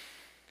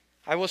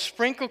 I will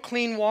sprinkle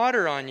clean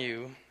water on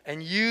you,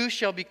 and you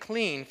shall be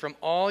clean from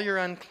all your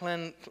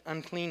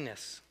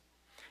uncleanness.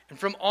 And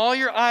from all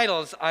your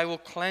idols I will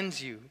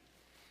cleanse you.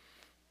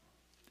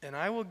 And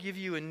I will give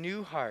you a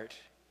new heart,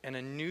 and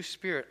a new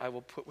spirit I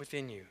will put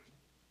within you.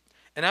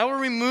 And I will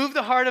remove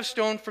the heart of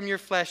stone from your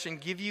flesh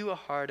and give you a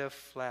heart of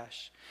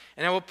flesh.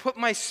 And I will put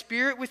my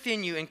spirit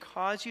within you and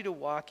cause you to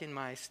walk in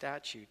my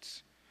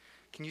statutes.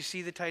 Can you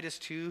see the Titus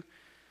 2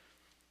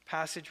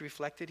 passage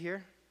reflected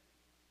here?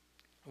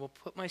 I will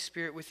put my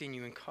spirit within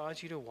you and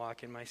cause you to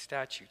walk in my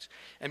statutes.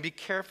 And be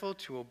careful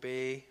to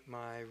obey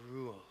my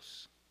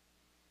rules.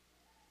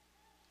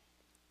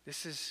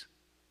 This is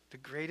the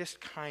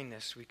greatest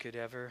kindness we could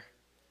ever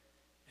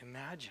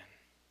imagine.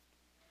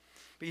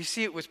 But you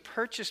see, it was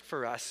purchased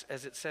for us,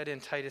 as it said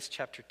in Titus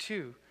chapter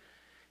 2.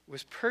 It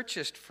was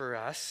purchased for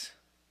us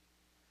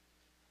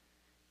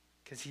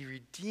because he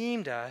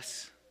redeemed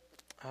us.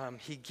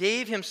 He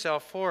gave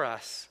himself for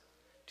us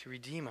to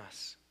redeem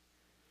us.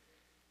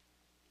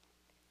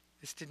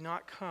 This did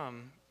not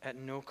come at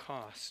no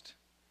cost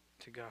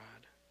to God.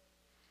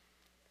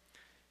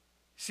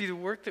 See, the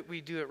work that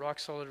we do at Rock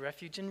Solid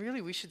Refuge, and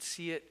really we should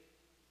see it,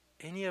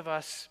 any of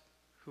us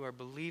who are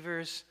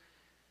believers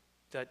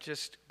that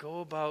just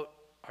go about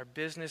our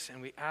business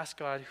and we ask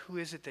God, who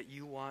is it that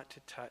you want to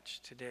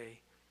touch today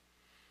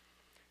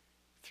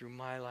through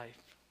my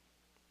life?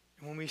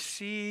 And when we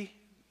see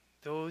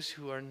those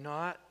who are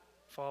not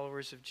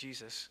followers of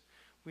Jesus,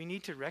 we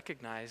need to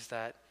recognize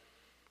that,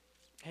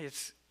 hey,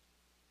 it's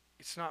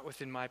not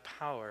within my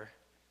power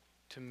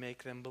to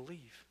make them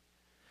believe,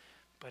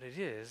 but it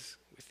is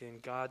within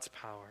God's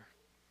power.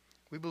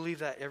 We believe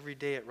that every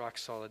day at Rock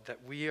Solid,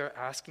 that we are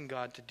asking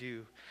God to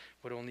do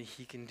what only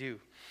he can do.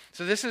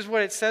 So this is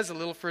what it says a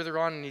little further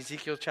on in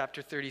Ezekiel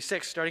chapter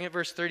 36. Starting at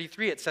verse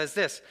 33, it says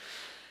this.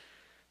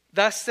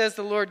 Thus says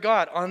the Lord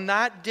God, on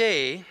that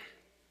day,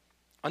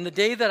 on the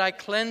day that I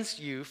cleanse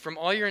you from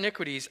all your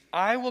iniquities,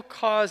 I will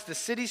cause the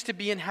cities to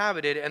be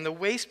inhabited, and the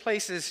waste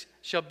places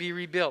shall be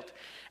rebuilt.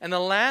 And the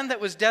land that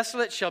was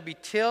desolate shall be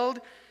tilled,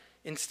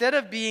 instead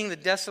of being the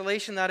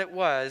desolation that it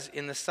was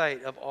in the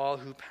sight of all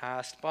who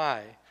passed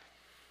by.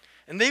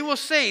 And they will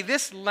say,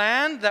 this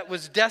land that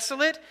was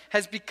desolate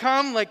has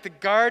become like the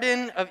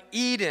Garden of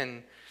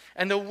Eden,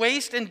 and the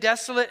waste and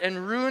desolate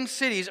and ruined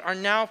cities are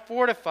now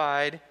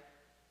fortified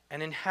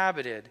and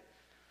inhabited.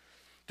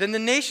 Then the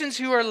nations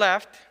that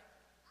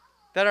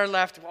are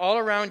left all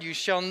around you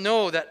shall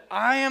know that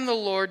I am the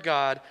Lord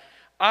God.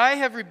 I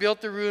have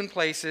rebuilt the ruined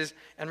places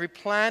and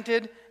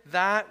replanted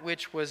that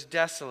which was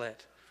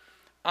desolate.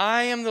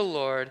 I am the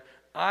Lord.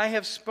 I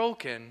have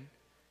spoken,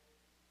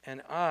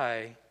 and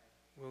I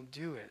will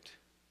do it.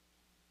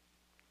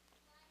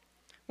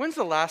 When's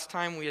the last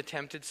time we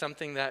attempted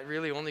something that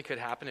really only could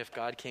happen if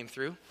God came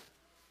through?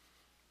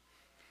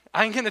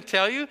 I'm going to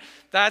tell you,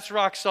 that's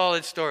Rock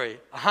Solid's story,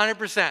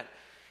 100%.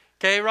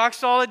 Okay, Rock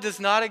Solid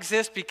does not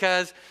exist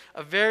because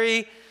a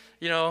very,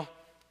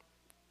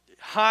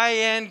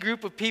 high-end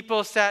group of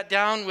people sat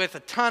down with a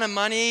ton of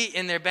money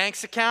in their bank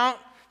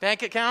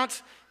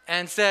accounts,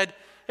 and said,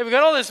 hey, we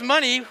got all this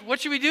money,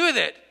 what should we do with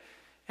it?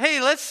 Hey,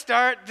 let's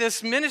start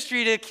this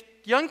ministry to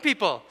young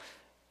people.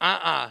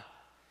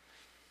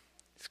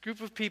 This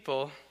group of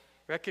people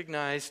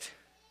recognized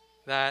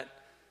that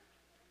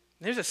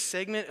there's a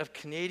segment of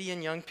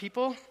Canadian young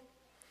people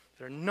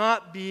that are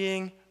not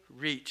being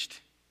reached.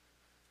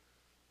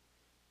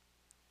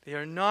 They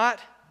are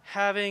not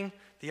having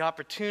the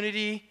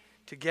opportunity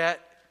to get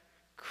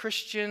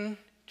Christian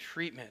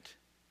treatment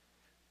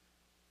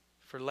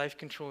for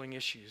life-controlling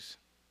issues,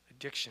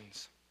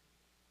 addictions.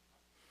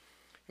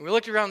 And we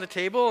looked around the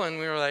table and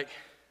we were like,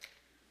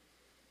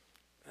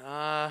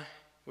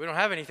 we don't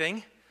have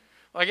anything.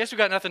 Well, I guess we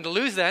got nothing to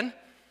lose then.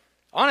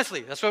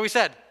 Honestly, that's what we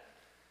said.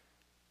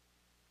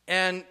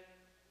 And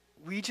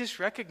we just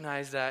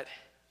recognized that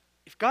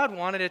if God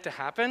wanted it to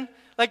happen,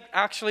 like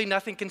actually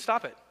nothing can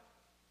stop it.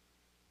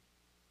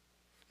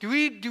 Do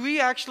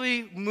we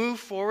actually move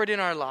forward in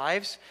our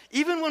lives?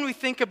 Even when we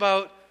think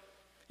about,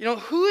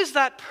 who is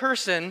that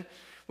person,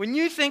 when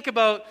you think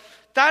about,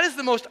 that is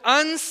the most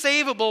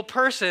unsavable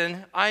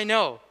person I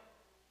know.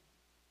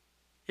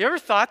 You ever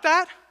thought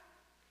that?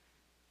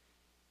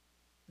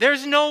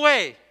 There's no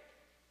way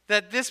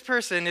that this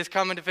person is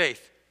coming to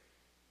faith.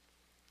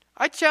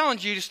 I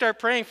challenge you to start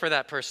praying for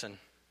that person.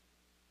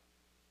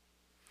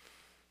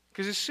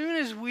 Because as soon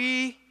as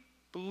we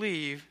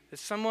believe that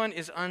someone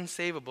is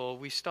unsavable,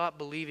 we stop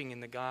believing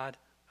in the God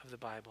of the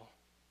Bible.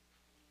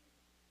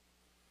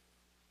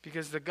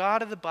 Because the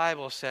God of the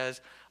Bible says,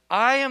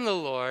 I am the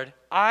Lord,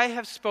 I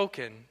have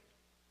spoken,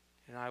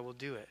 and I will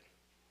do it.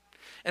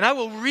 And I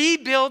will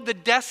rebuild the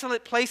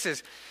desolate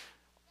places.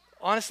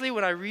 Honestly,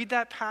 when I read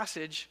that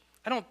passage,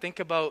 I don't think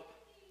about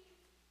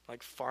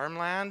like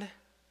farmland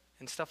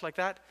and stuff like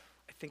that.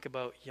 I think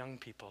about young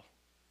people.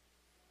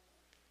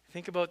 I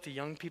think about the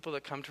young people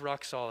that come to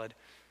Rock Solid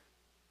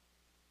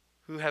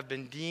who have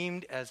been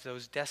deemed as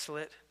those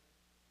desolate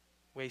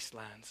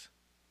wastelands.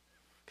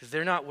 Because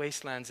they're not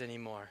wastelands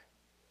anymore.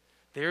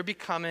 They're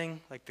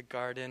becoming like the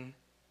Garden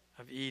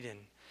of Eden.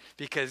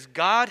 Because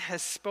God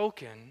has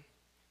spoken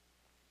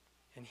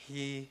and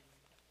He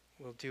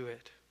will do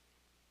it.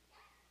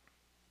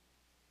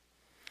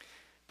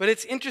 But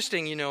it's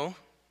interesting,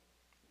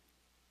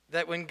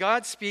 that when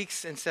God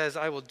speaks and says,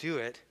 I will do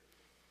it,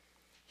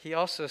 He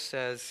also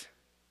says,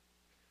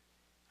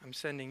 I'm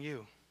sending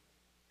you.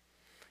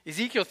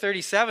 Ezekiel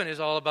 37 is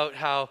all about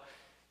how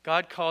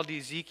God called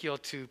Ezekiel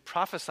to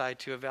prophesy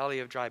to a valley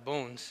of dry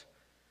bones.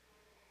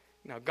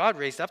 Now, God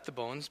raised up the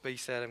bones, but He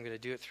said, I'm going to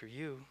do it through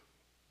you.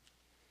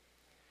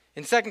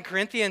 In 2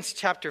 Corinthians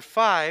chapter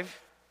 5,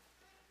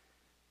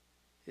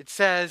 it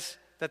says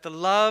that the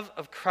love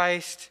of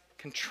Christ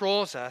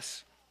controls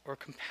us or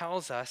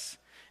compels us.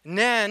 And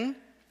then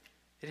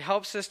it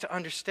helps us to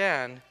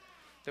understand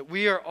that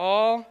we are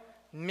all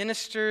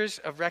ministers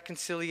of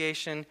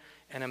reconciliation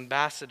and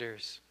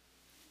ambassadors.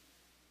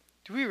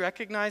 Do we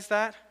recognize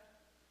that?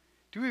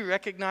 Do we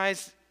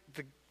recognize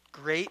the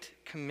great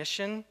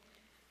commission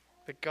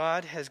that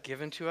God has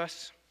given to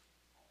us?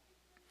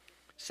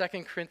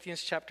 2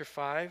 Corinthians chapter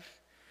 5.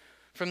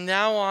 From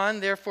now on,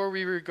 therefore,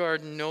 we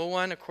regard no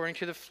one according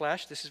to the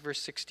flesh. This is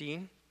verse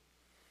 16.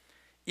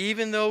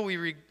 Even though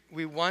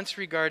we once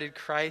regarded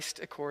Christ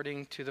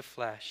according to the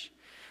flesh.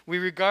 We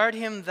regard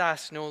Him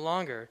thus no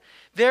longer.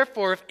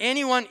 Therefore, if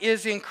anyone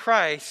is in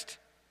Christ,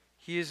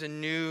 he is a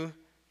new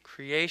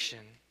creation.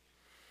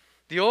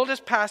 The old has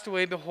passed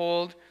away,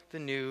 behold, the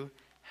new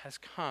has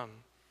come.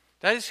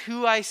 That is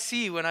who I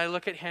see when I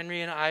look at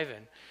Henry and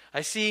Ivan.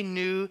 I see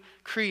new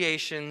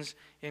creations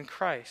in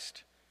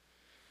Christ.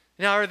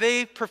 Now, are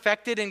they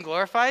perfected and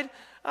glorified?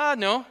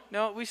 No,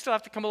 we still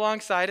have to come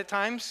alongside at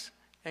times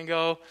and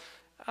go,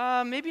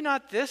 maybe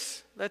not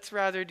this, let's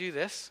rather do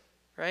this,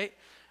 right?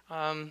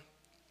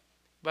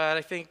 But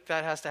I think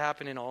that has to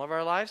happen in all of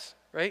our lives,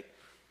 right?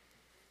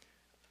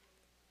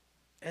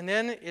 And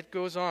then it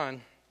goes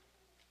on.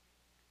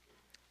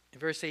 In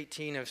verse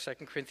 18 of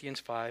 2 Corinthians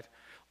 5,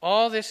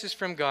 all this is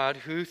from God,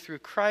 who through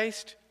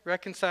Christ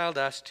reconciled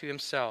us to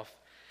Himself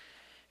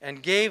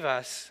and gave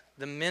us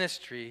the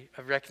ministry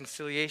of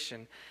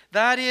reconciliation.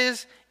 That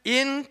is,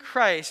 in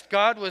Christ,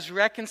 God was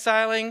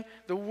reconciling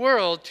the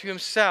world to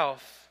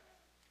Himself,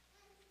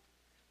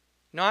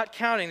 not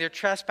counting their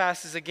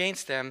trespasses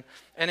against them,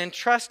 and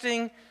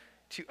entrusting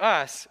to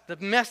us the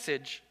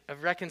message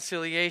of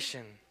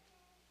reconciliation.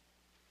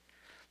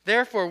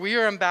 Therefore, we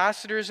are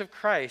ambassadors of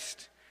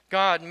Christ,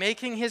 God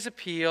making His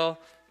appeal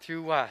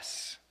through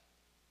us.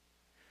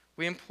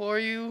 We implore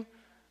you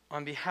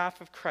on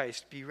behalf of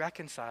Christ, be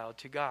reconciled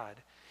to God.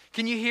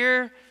 Can you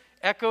hear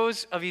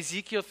echoes of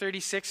Ezekiel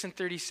 36 and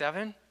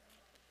 37?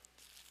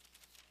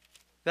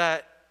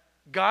 That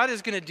God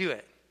is going to do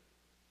it.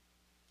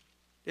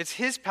 It's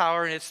His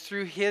power and it's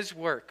through His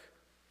work.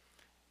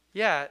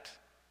 Yet,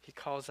 He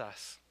calls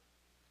us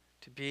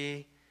to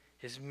be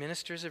His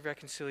ministers of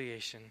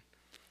reconciliation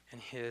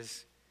and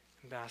His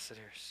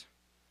ambassadors.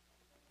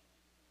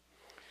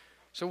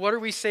 So what are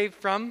we saved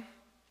from?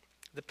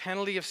 The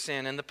penalty of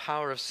sin and the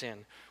power of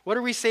sin. What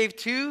are we saved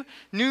to?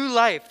 New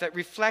life that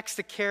reflects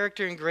the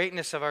character and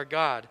greatness of our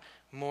God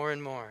more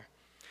and more.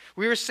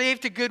 We are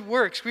saved to good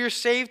works. We are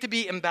saved to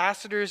be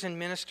ambassadors and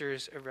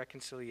ministers of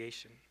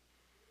reconciliation.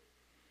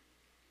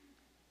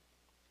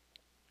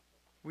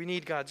 We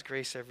need God's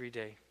grace every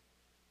day.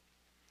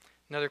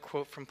 Another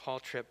quote from Paul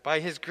Tripp. By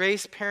His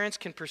grace, parents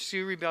can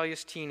pursue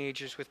rebellious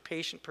teenagers with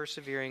patient,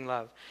 persevering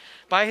love.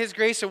 By His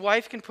grace, a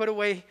wife can put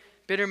away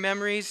bitter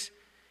memories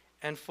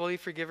and fully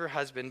forgive her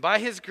husband. By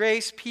his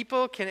grace,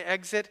 people can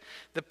exit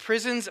the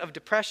prisons of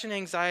depression,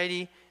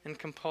 anxiety, and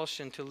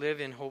compulsion to live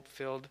in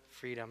hope-filled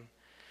freedom.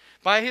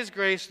 By his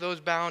grace, those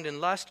bound in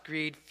lust,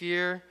 greed,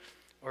 fear,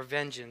 or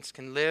vengeance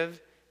can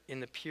live in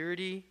the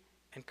purity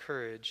and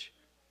courage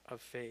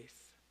of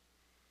faith.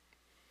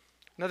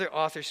 Another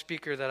author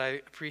speaker that I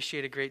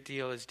appreciate a great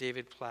deal is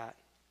David Platt.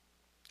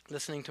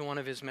 Listening to one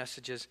of his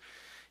messages,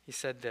 he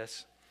said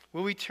this: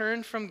 will we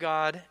turn from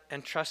God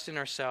and trust in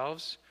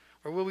ourselves,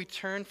 or will we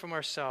turn from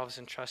ourselves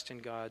and trust in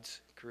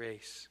God's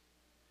grace?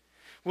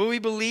 Will we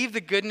believe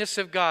the goodness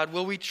of God?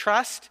 Will we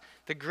trust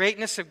the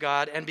greatness of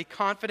God and be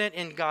confident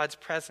in God's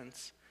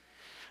presence?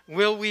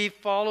 Will we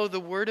follow the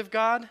word of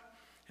God,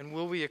 and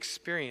will we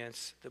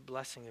experience the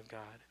blessing of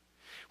God?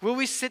 Will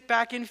we sit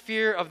back in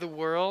fear of the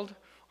world,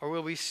 or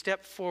will we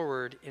step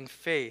forward in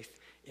faith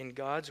in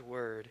God's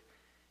word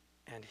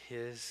and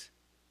his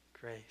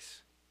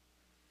grace?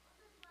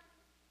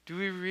 Do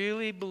we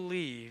really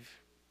believe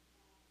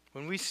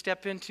when we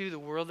step into the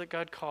world that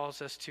God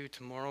calls us to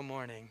tomorrow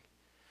morning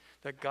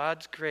that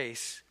God's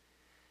grace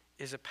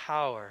is a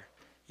power,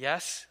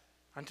 yes,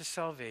 unto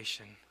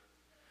salvation,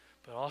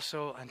 but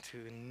also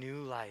unto a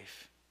new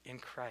life in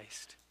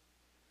Christ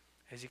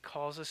as he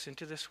calls us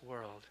into this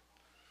world,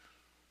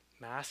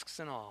 masks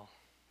and all,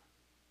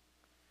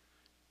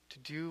 to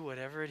do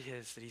whatever it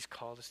is that he's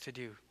called us to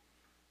do?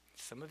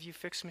 Some of you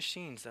fix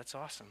machines. That's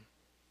awesome.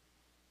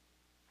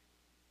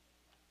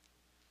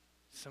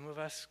 Some of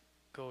us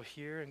go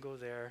here and go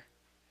there.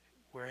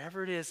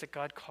 Wherever it is that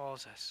God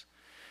calls us,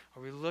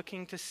 are we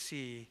looking to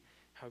see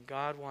how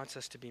God wants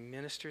us to be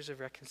ministers of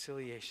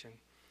reconciliation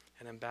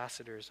and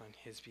ambassadors on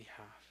his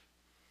behalf?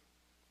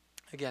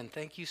 Again,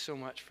 thank you so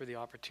much for the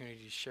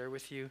opportunity to share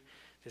with you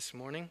this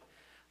morning.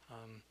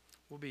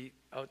 We'll be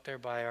out there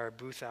by our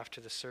booth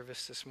after the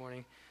service this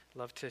morning.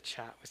 Love to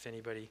chat with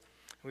anybody.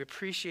 We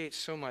appreciate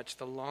so much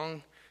the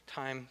long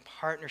time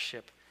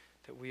partnership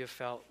that we have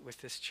felt with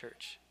this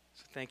church.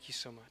 So thank you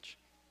so much.